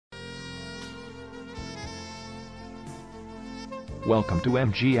Welcome to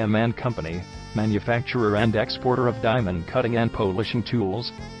M.G.M and Company, manufacturer and exporter of diamond cutting and polishing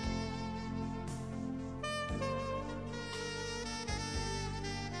tools.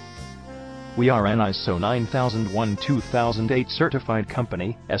 We are an ISO 9001-2008 certified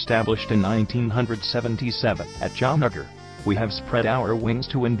company, established in 1977 at Jamnagar. We have spread our wings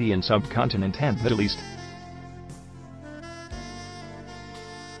to Indian subcontinent and Middle East.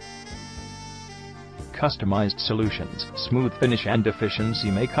 Customized solutions, smooth finish and efficiency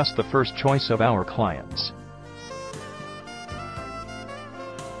make us the first choice of our clients.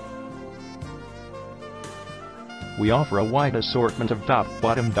 We offer a wide assortment of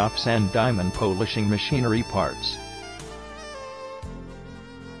top-bottom tops and diamond polishing machinery parts.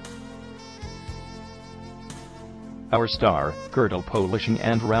 Our star, girdle polishing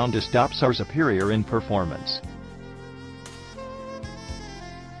and roundest tops are superior in performance.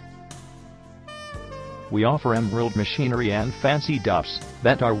 We offer emerald machinery and fancy tops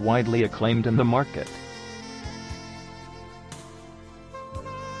that are widely acclaimed in the market.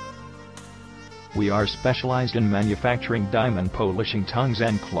 We are specialized in manufacturing diamond polishing tongues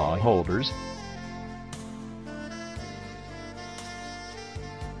and claw holders.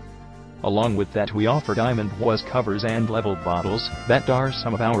 Along with that, we offer diamond was covers and level bottles that are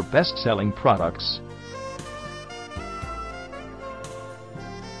some of our best-selling products.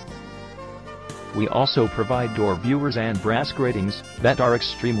 We also provide door viewers and brass gratings that are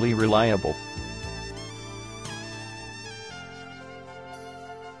extremely reliable.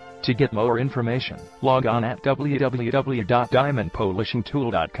 To get more information, log on at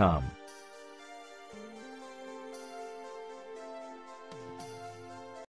www.diamondpolishingtool.com.